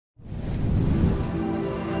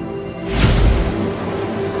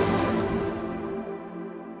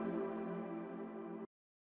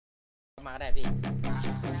มาได้พี่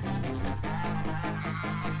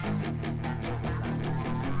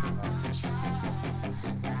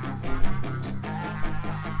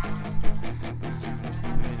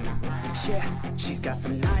Yeah, she's got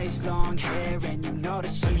some nice long hair and you know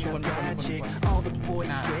that she's a bad chick. All the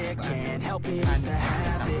boys stare, can't help it, it's a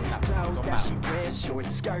habit. Clothes that she wears, short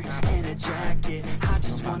skirt and a jacket. I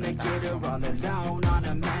just wanna get her all alone on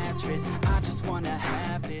a mattress. I just wanna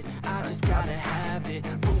have it, I just gotta have it.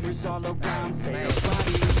 Rumors all around say her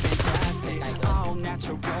body is fantastic. All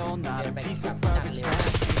natural, not a piece of fur is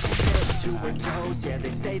plastic. To her toes, yeah,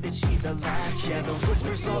 they say that she's a latch. Yeah, the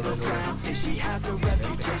whispers all around say she has a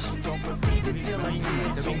reputation. Don't believe it till I see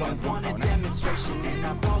it, so I want a demonstration. And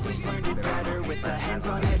I've always learned it better with the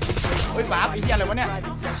hands-on education. So I need a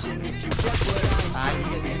private session if you get what I'm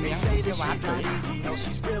saying. And they say that she's not easy, no,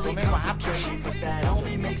 she's really complicated. But that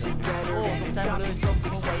only makes it better, and it's got me so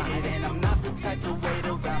fixated. And I'm not the type to wait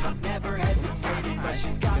around, I've never hesitated. But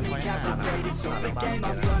she's got me captivated, so the game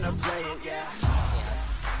I'm gonna play it, yeah.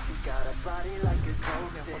 Got a body like a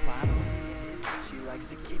coke thing. She likes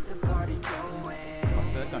to keep the party going.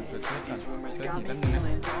 เซิร์ชก่อนเซิร์ชก่อนเซิร์ชอีกแป๊บนึงนะ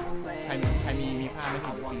ใครมีภาพไม่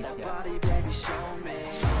ถึงฟีดเขียน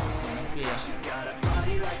น้องเกียร์ She's got a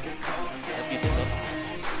body like a coke thing.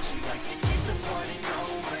 She likes to keep the party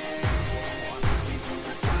going. These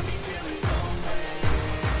rumors got me feeling lonely.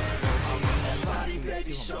 I want that body,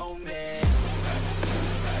 baby, show me.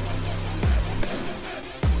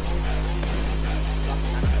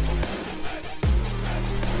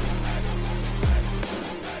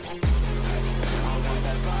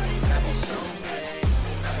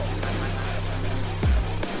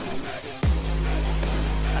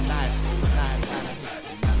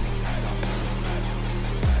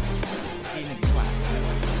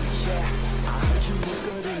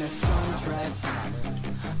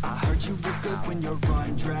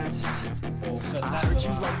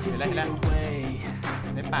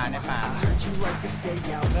ในป่า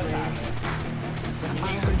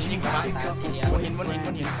ยิงกระบังบนหิน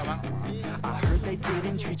กระบัง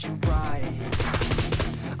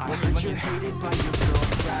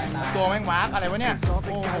ตัวแม่งวาร์ปอะไรวะเนี่ยโอ้โห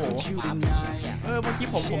เมื่อกี้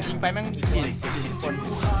ผมยิงไปแม่งอีกคน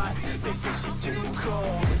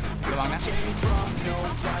ระวังนะ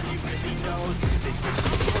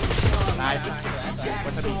ตาย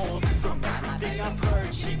วัสดุ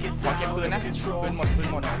ขอเก็บปืนนะปืนหมดปืน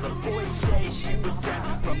ห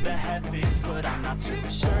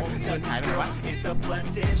ายไปไหนวะ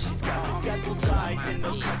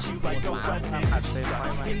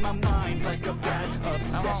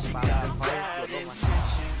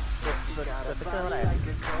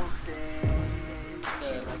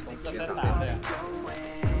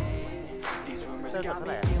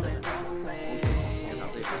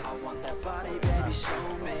I want that body, baby, show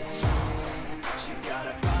me. She's got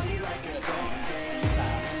a body like a coke thing.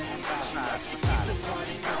 She likes to keep the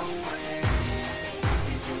party going.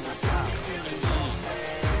 These rumors got me feeling lonely.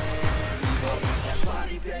 I want that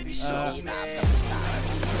body, baby, show me.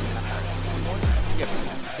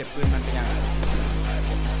 เก็บปืนมันไปยัง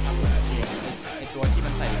ไอตัวที่มั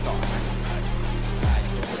นใส่เกราะนะ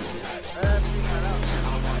มาแล้ว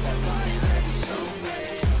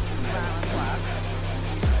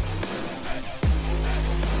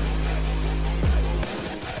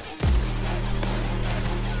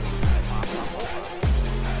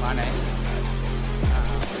มาไหน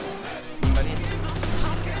ยิงมาดิ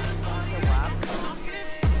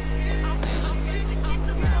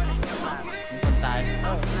มีคนตาย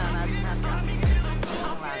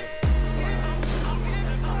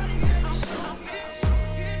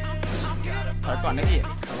ถอยก่อนนะพี่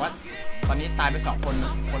ผมว่าตอนนี้ตายไป2 คน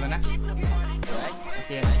แล้วนะโอเ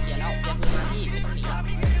คเกียร์แล้วเกียร์ปืนมาพี่ไม่ต้องห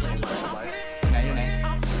นีอยู่ไหน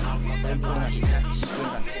เล่นปืนก่อนผ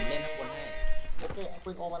มเล่นข้างบนให้โอเคปื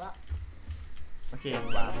นโอมาแล้วโอเค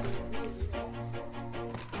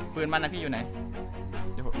ปืนมันนะพี่อยู่ไหน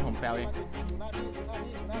เดี๋ยวผมแปลเอง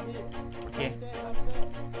โอเค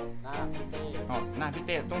หน้าพี่เ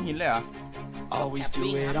ต้ต้องหินเลยเหรอ Always do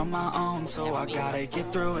it on my own, so I gotta get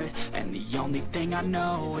through it. And the only thing I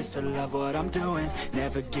know is to love what I'm doing.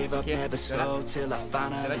 Never give up, never slow, till I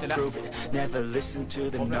finally prove it. Never listen to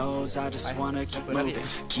the no's, I just wanna keep moving.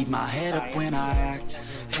 Keep my head up when I act,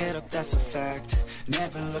 head up, that's a fact.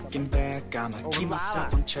 Never looking back, I'ma keep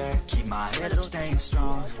myself on track, keep my head up, staying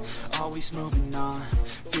strong. Always moving on,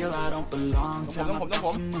 feel I don't belong. Tell my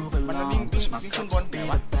thoughts to move along, push myself to be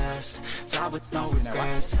the best. Die with no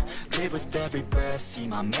regrets, live with every breath. See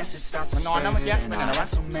my message start to spread, and I had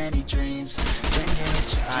so many dreams. Then you hit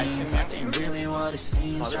your teens, life ain't really what it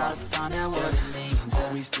seems. Try to find out what it means.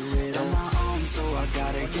 Always do it on my own, so I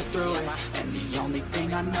gotta get through it. And the only thing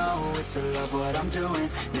I know is to love what I'm doing.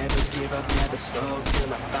 Never give up, never slow, till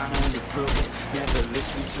I finally prove it. Never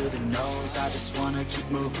listen to the no's, I just wanna keep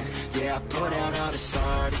moving. Yeah, I put out all this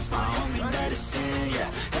art, it's my only medicine. Yeah,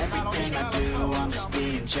 everything I do, I'm just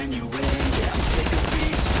being genuine. Yeah, I'm sick of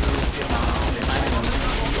being screwed, feel my own adrenaline.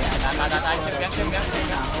 Yeah,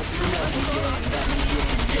 I hope you love me, yeah, let me in,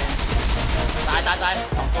 yeah. ตาย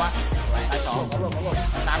2 ตัวตาย2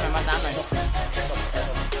ตามหน่อยมาตามหน่อย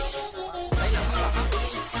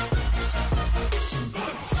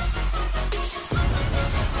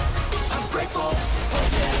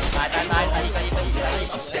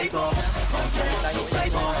I'm stable, oh yeah, no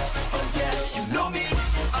label, oh yeah, you know me,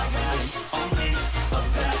 I have only a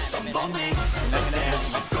path, I'm lonely, but damn,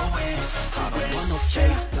 I'm going to win. I want no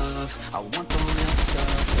fake love, I want the real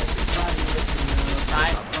stuff, everybody listen up,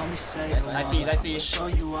 I'll only say I'll show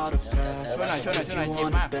you all the path, if you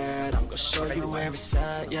want it bad, I'm gonna show you where it's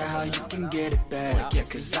at, yeah, how you can get it back, yeah,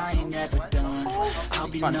 cause I ain't never done, I'll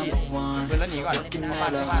be number one, working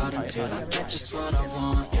hella hard until I get just what I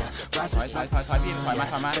want, yeah, rises like the sun, yeah,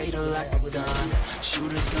 fatal like a gun,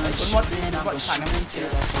 shooters gonna shoot and I'm gonna shoot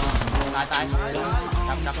until I fall.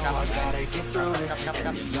 So I gotta get through it,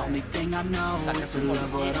 and the only thing I know is to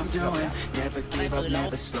love what I'm doing. Never give up,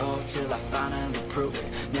 never slow, till I finally prove it.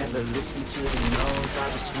 Never listen to the no's, I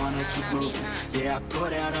just wanna keep moving. Yeah, I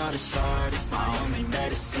put out all this art, it's my only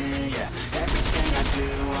medicine. Yeah, everything I do,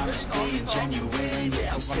 I'm just being genuine.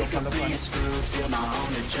 Yeah, I'm sick of being screwed, feel my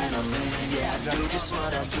own adrenaline. Yeah, I do just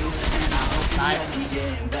what I do, and I hope you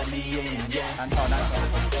let me in, yeah.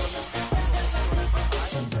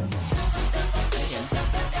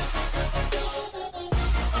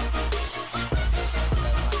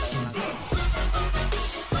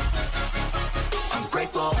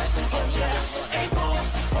 Grateful, oh yeah, able,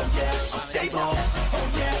 oh yeah, I'm stable, oh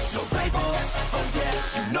yeah, no label, oh yeah,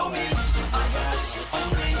 you know me, I have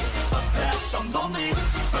only a path, I'm lonely,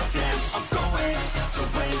 but damn, I'm going to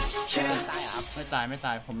win, yeah. ไม่ต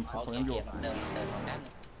ายผมยังอยู่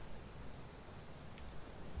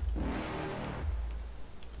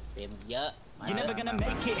You're never gonna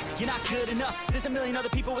make it, you're not good enough. There's a million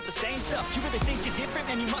other people with the same stuff. You really think you're different,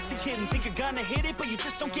 man, you must be kidding. Think you're gonna hit it, but you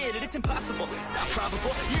just don't get it. It's impossible, it's not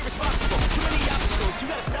probable, you're irresponsible. Too many obstacles, you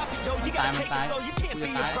gotta stop it, yo. You gotta take it slow, you can't be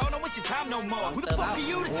a pro, don't waste your time no more. Who the fuck are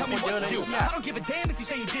you to tell me what to do? I don't give a damn if you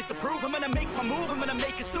say you disapprove. I'm gonna make my move, I'm gonna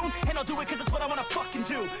make it soon. And I'll do it cause it's what I wanna fucking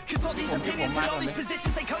do. Cause all these opinions and all these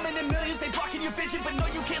positions, they come in millions, they blocking your vision. But no,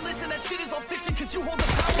 you can't listen, that shit is all fiction. Cause you hold the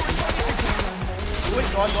power as long as you can. ตัว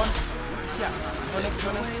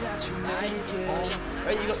นึงเ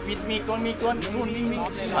ฮ้ยมีตัวนู่นวิ่ง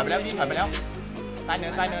ถอยไปแล้วใต้เนิ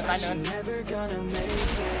น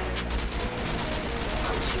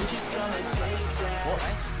โอ้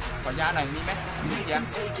ขอยาหน่อยมีไหมมียา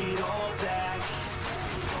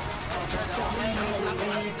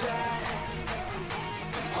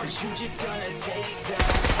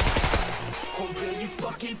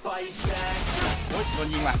โอ้ยโดน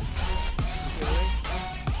ยิงว่ะ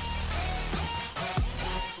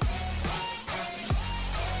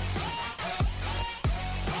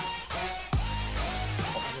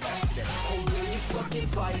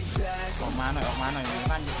ออกมาหน่อย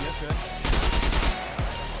บ้านเยอะเกิน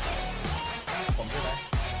ผมใช่ไหม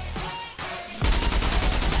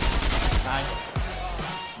ตาย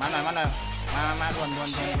มาหน่อยมาด่วนต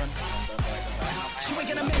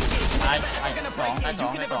าย2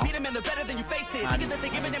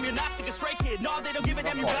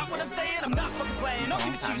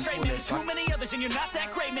 Too many others and you're not that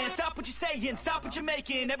great, man. Stop what you're saying, stop what you're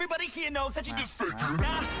making. Everybody here knows that you just fake it.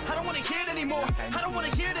 Nah, I don't wanna hear it anymore.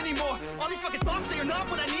 All these fucking thoughts, they are not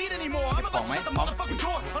what I need anymore. I'm about to shut the motherfucking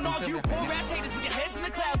door on all you poor ass haters with your heads in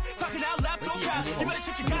the clouds, talking out loud so proud. You better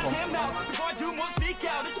shut your goddamn mouth before I do more speak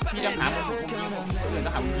out. It's about to end.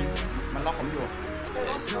 มันล็อกผมอยู่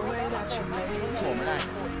โผล่ไม่ได้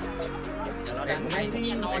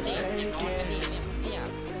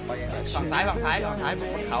ฝั่งซ้ายบน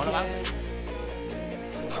เขาแล้วมั้ง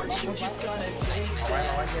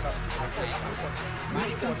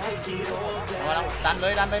ดันเล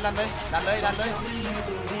ย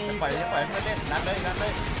ปล่อยไม่เล่นดันเลย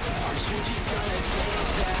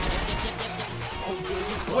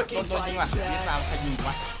โอ้ยโดนยิงว่ะยิงตามใครยิงว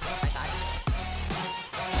ะ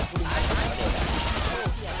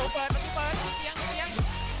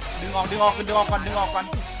งออก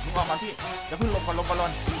ก่อนพี่จะพึ่งลงก่อน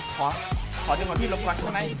ขอดึงก่อนพี่ลงก่อนข้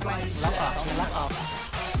างในล็อกออก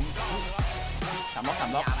สาม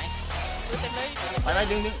ล็อกไป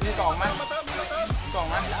ดึงกล่องมา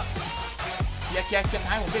แล้วเคลียร์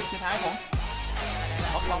ท้ายผมเคลียร์ท้ายผม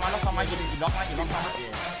ล็อกมาหยิบล็อกมา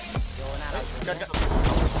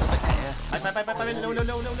ไปเ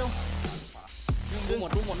ร็วดึงหมด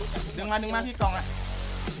ดึงมาพี่กล่องอ่ะ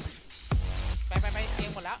ไปเอง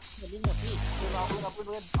หมดแล้วหมดพี่เอาปืน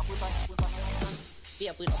ไปพี่เ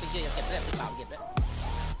อาปืนเยอะเก็บด้วยปืนเปล่าเก็บด้วย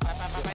ไป